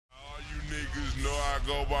Niggas know I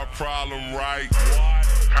go by problem, right?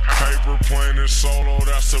 Paper plane and solo,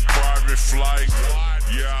 that's a private flight.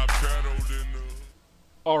 Yeah, I pedaled in the...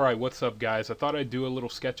 Alright, what's up guys? I thought I'd do a little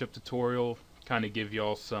SketchUp tutorial, kind of give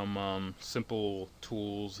y'all some simple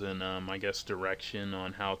tools and I guess direction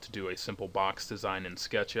on how to do a simple box design in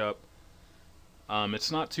SketchUp.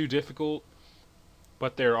 It's not too difficult,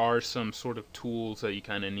 but there are some sort of tools that you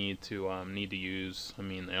kind of need to use. I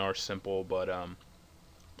mean, they are simple, but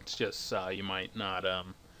it's just you might not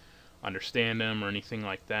understand them or anything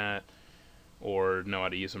like that, or know how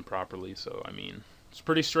to use them properly. So I mean, it's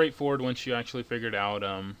pretty straightforward once you actually figure it out.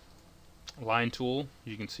 Line tool,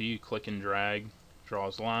 you can see, you click and drag,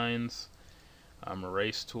 draws lines.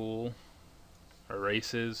 Erase tool,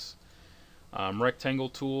 erases. Rectangle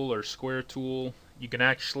tool or square tool, you can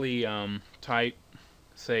actually type,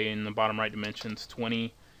 say in the bottom right dimensions,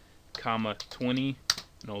 20, 20, and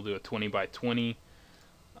it'll do a 20 by 20.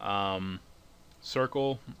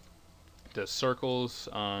 Circle, does circles.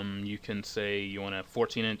 You can say you want a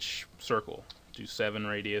 14-inch circle, do 7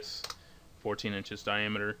 radius, 14 inches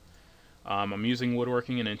diameter. I'm using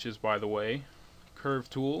woodworking in inches, by the way. Curve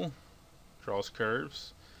tool, draws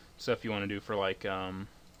curves, stuff you want to do for like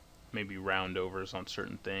maybe roundovers on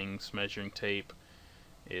certain things. Measuring tape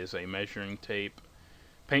is a measuring tape.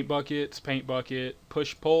 Paint buckets, paint bucket.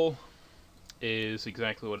 Push pull is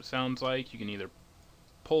exactly what it sounds like. You can either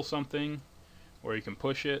pull something or you can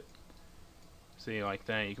push it. See, like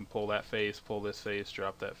that, you can pull that face, pull this face,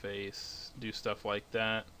 drop that face, do stuff like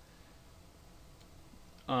that.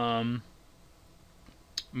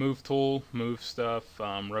 Move tool, move stuff.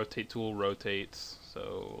 Rotate tool rotates.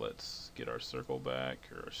 So let's get our circle back,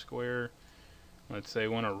 or our square. Let's say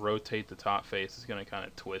we want to rotate the top face. It's going to kind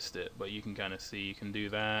of twist it, but you can kind of see you can do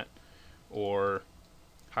that, or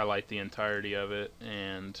highlight the entirety of it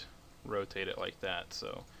and rotate it like that.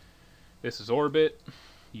 So this is orbit.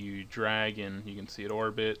 You drag and you can see it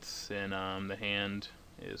orbits, and the hand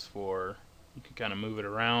is for, you can kind of move it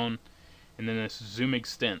around. And then this zoom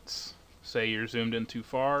extents. Say you're zoomed in too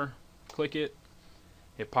far, click it.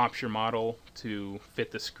 It pops your model to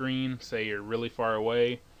fit the screen. Say you're really far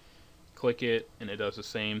away, click it, and it does the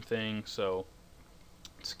same thing. So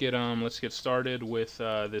let's get started with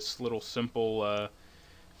this little simple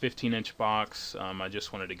 15-inch box. I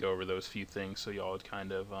just wanted to go over those few things so y'all would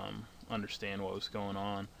kind of understand what was going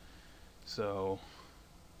on. So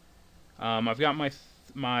I've got my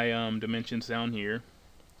dimensions down here.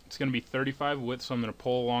 It's going to be 35 width, so I'm going to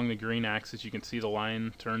pull along the green axis. You can see the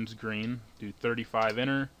line turns green. Do 35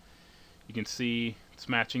 enter. You can see it's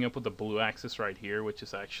matching up with the blue axis right here, which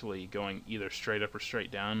is actually going either straight up or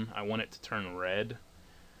straight down. I want it to turn red,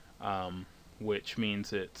 which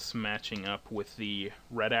means it's matching up with the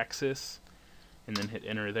red axis. And then hit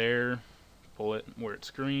enter there. Pull it where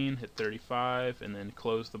it's green, hit 35, and then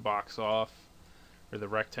close the box off, or the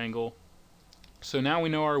rectangle. So now we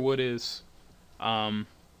know our wood is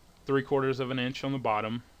 3/4 of an inch on the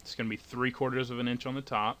bottom. It's going to be 3/4 of an inch on the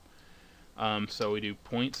top. So we do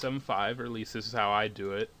 0.75, or at least this is how I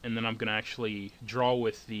do it. And then I'm going to actually draw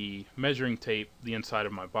with the measuring tape the inside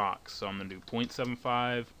of my box. So I'm going to do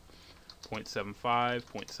 0.75, 0.75,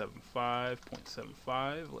 0.75,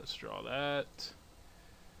 0.75. Let's draw that.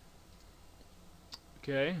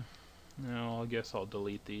 Okay. Now I guess I'll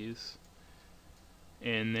delete these.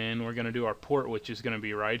 And then we're going to do our port, which is going to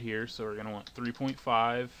be right here. So we're going to want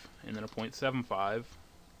 3.5, and then a 0.75,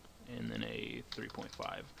 and then a 3.5.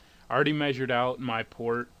 I already measured out my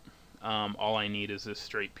port. All I need is this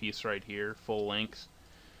straight piece right here, full length.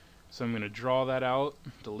 So I'm going to draw that out,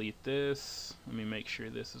 delete this. Let me make sure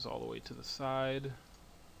this is all the way to the side.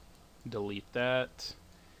 Delete that.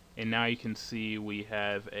 And now you can see we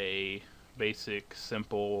have a basic,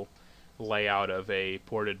 simple layout of a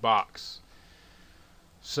ported box.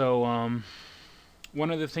 So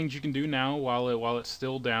one of the things you can do now while it's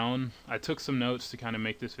still down, I took some notes to kind of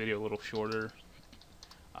make this video a little shorter.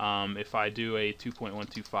 If I do a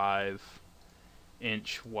 2.125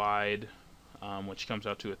 inch wide, which comes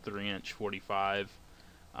out to a 3-inch 45,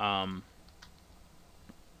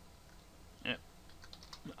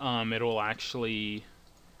 it'll actually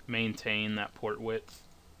maintain that port width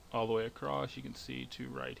all the way across. You can see to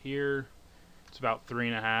right here. It's about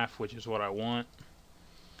 3.5, which is what I want.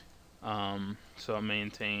 So it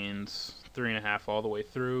maintains 3.5 all the way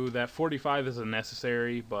through. That 45 isn't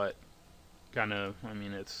necessary, but kind of, I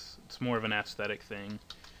mean, it's more of an aesthetic thing,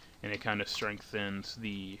 and it kind of strengthens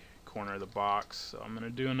the corner of the box. So I'm going to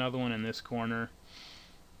do another one in this corner.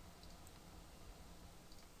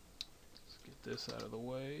 Let's get this out of the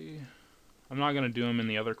way. I'm not going to do them in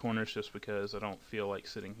the other corners just because I don't feel like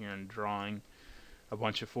sitting here and drawing. a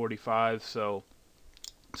bunch of 45s. So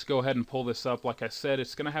let's go ahead and pull this up. Like I said,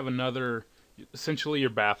 it's going to have another, essentially your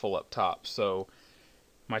baffle up top. So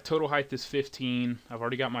my total height is 15. I've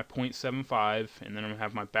already got my 0.75, and then I'm going to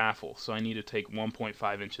have my baffle. So I need to take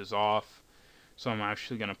 1.5 inches off. So I'm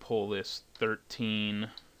actually going to pull this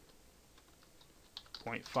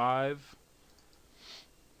 13.5.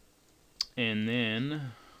 And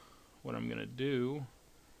then what I'm going to do,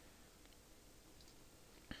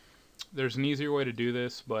 there's an easier way to do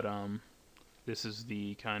this, but this is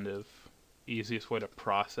the kind of easiest way to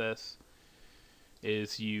process,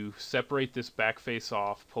 is you separate this back face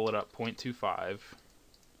off, pull it up 0.25,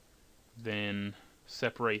 then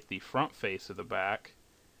separate the front face of the back,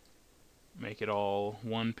 make it all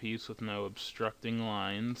one piece with no obstructing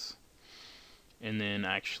lines, and then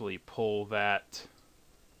actually pull that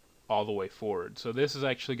all the way forward. So this is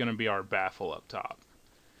actually going to be our baffle up top.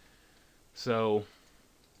 So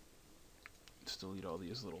let's delete all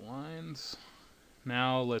these little lines.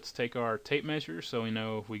 Now let's take our tape measure so we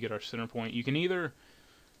know if we get our center point. You can either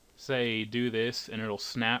say do this and it'll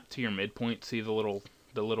snap to your midpoint. See the little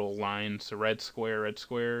lines, a red square,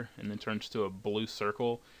 and then turns to a blue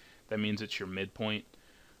circle. That means it's your midpoint.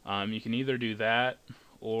 You can either do that,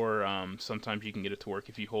 or sometimes you can get it to work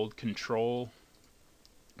if you hold Control,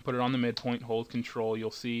 put it on the midpoint, hold Control.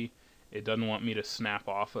 You'll see it doesn't want me to snap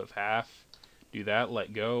off of half. Do that,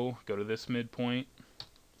 let go, go to this midpoint,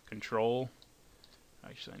 Control.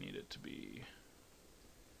 Actually, I need it to be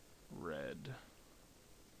red.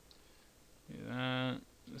 Do that.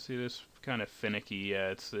 See this kind of finicky? Yeah,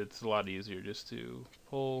 it's a lot easier just to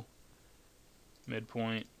pull,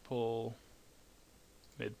 midpoint, pull,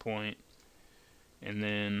 midpoint, and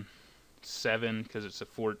then 7, because it's a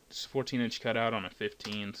 14-inch cutout on a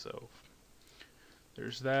 15. So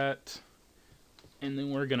there's that. And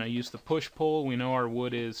then we're going to use the push-pull. We know our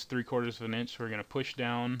wood is 3/4 of an inch, so we're going to push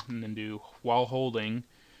down and then do, while holding,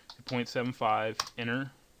 0.75,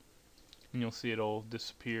 enter. And you'll see it'll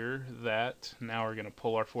disappear. That. Now we're going to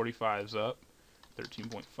pull our 45s up,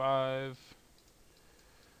 13.5.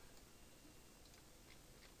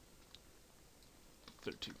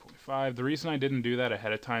 13.5. The reason I didn't do that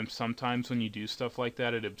ahead of time, sometimes when you do stuff like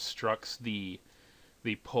that, it obstructs the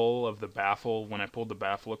pull of the baffle. When I pulled the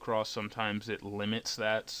baffle across, sometimes it limits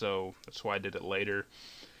that, so that's why I did it later.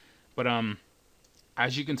 But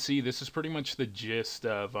as you can see, this is pretty much the gist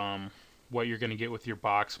of what you're going to get with your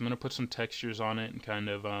box. I'm going to put some textures on it and kind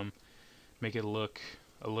of make it look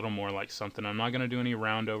a little more like something. I'm not going to do any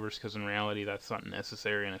roundovers because in reality that's not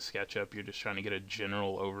necessary in a SketchUp. You're just trying to get a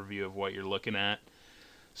general overview of what you're looking at.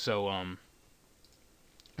 So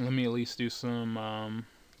let me at least do some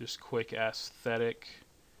just quick aesthetic.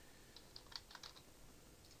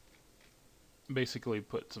 Basically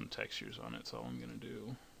put some textures on it, that's all I'm going to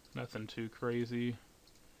do. Nothing too crazy.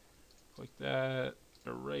 Like that.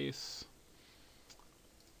 Erase.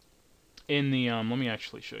 In the, let me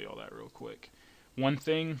actually show you all that real quick. One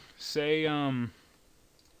thing, say you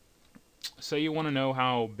want to know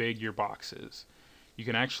how big your box is. You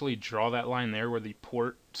can actually draw that line there where the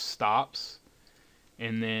port stops,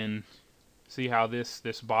 and then see how this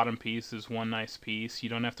bottom piece is one nice piece. You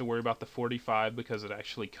don't have to worry about the 45 because it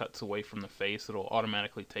actually cuts away from the face. It'll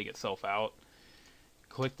automatically take itself out.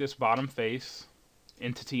 Click this bottom face,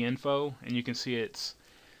 entity info, and you can see it's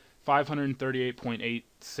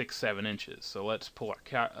 538.867 inches. So let's pull our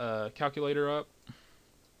calculator up.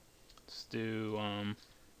 Let's do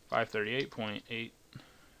 538.887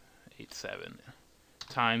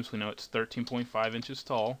 times, we know it's 13.5 inches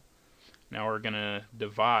tall. Now we're going to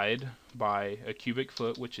divide by a cubic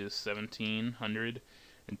foot, which is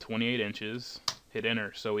 1,728 inches. Hit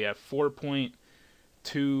enter. So we have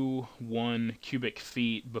 4.21 cubic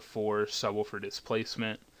feet before subwoofer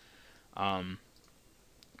displacement. And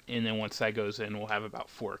then once that goes in, we'll have about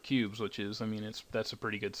 4 cubes, which is, I mean, that's a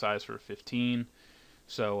pretty good size for a 15.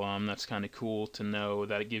 So that's kind of cool to know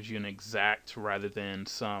that it gives you an exact rather than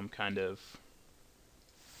some kind of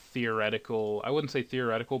theoretical, I wouldn't say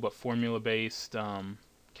theoretical, but formula-based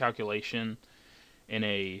calculation in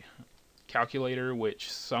a calculator,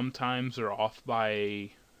 which sometimes are off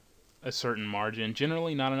by a certain margin.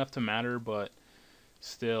 Generally not enough to matter, but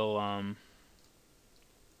still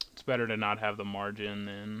it's better to not have the margin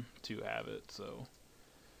than to have it. So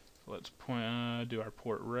let's do our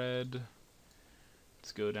port red.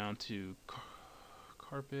 Let's go down to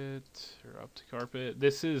carpet, or up to carpet.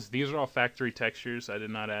 These are all factory textures. I did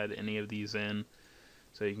not add any of these in,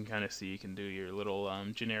 so you can kind of see, you can do your little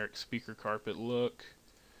generic speaker carpet look.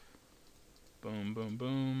 Boom, boom,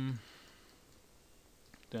 boom.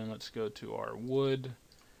 Then let's go to our wood.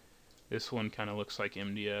 This one kind of looks like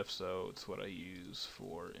MDF, so it's what I use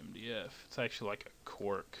for MDF. It's actually like a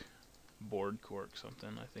cork, board cork something,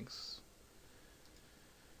 I think.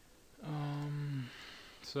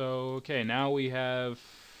 So okay, now we have,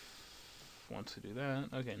 once we do that,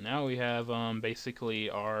 okay, now we have basically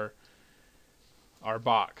our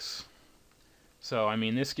box. So I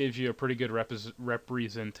mean, this gives you a pretty good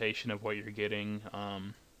representation of what you're getting.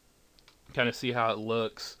 Kind of see how it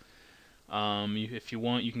looks. If you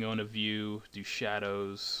want, you can go into view, do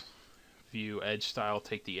shadows, view edge style,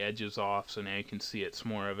 take the edges off, so now you can see it's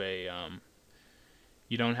more of a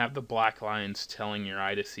you don't have the black lines telling your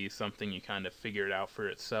eye to see something. You kind of figure it out for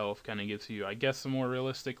itself. Kind of gives you, I guess, a more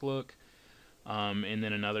realistic look. And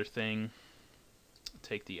then another thing,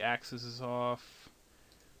 take the axes off,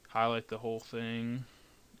 highlight the whole thing,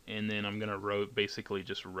 and then I'm gonna basically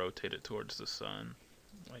just rotate it towards the sun,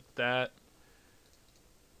 like that.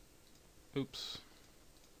 Oops.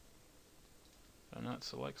 Did I not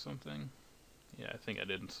select something? Yeah, I think I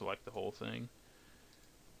didn't select the whole thing.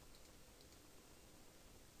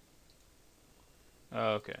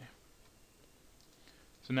 Okay.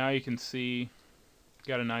 So now you can see,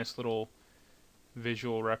 got a nice little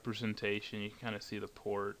visual representation. You can kind of see the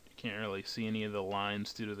port. You can't really see any of the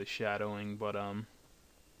lines due to the shadowing, but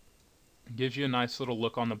gives you a nice little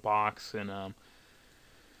look on the box, and I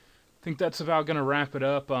think that's about gonna wrap it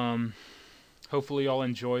up. Hopefully y'all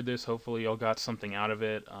enjoyed this. Hopefully y'all got something out of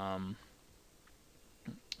it.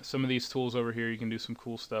 Some of these tools over here you can do some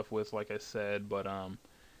cool stuff with, like I said, but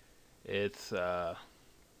it's they're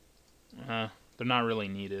not really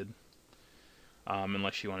needed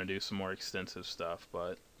unless you want to do some more extensive stuff.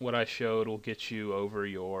 But what I showed will get you over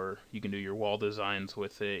you can do your wall designs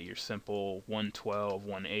with it, your simple 112,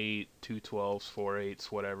 1/8, 212s,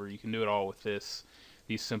 4/8s, whatever. You can do it all with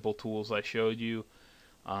these simple tools I showed you.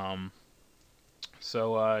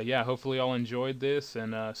 Yeah, hopefully y'all enjoyed this,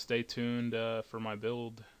 and stay tuned for my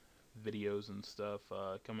build videos and stuff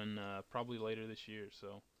coming probably later this year.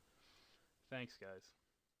 So thanks, guys.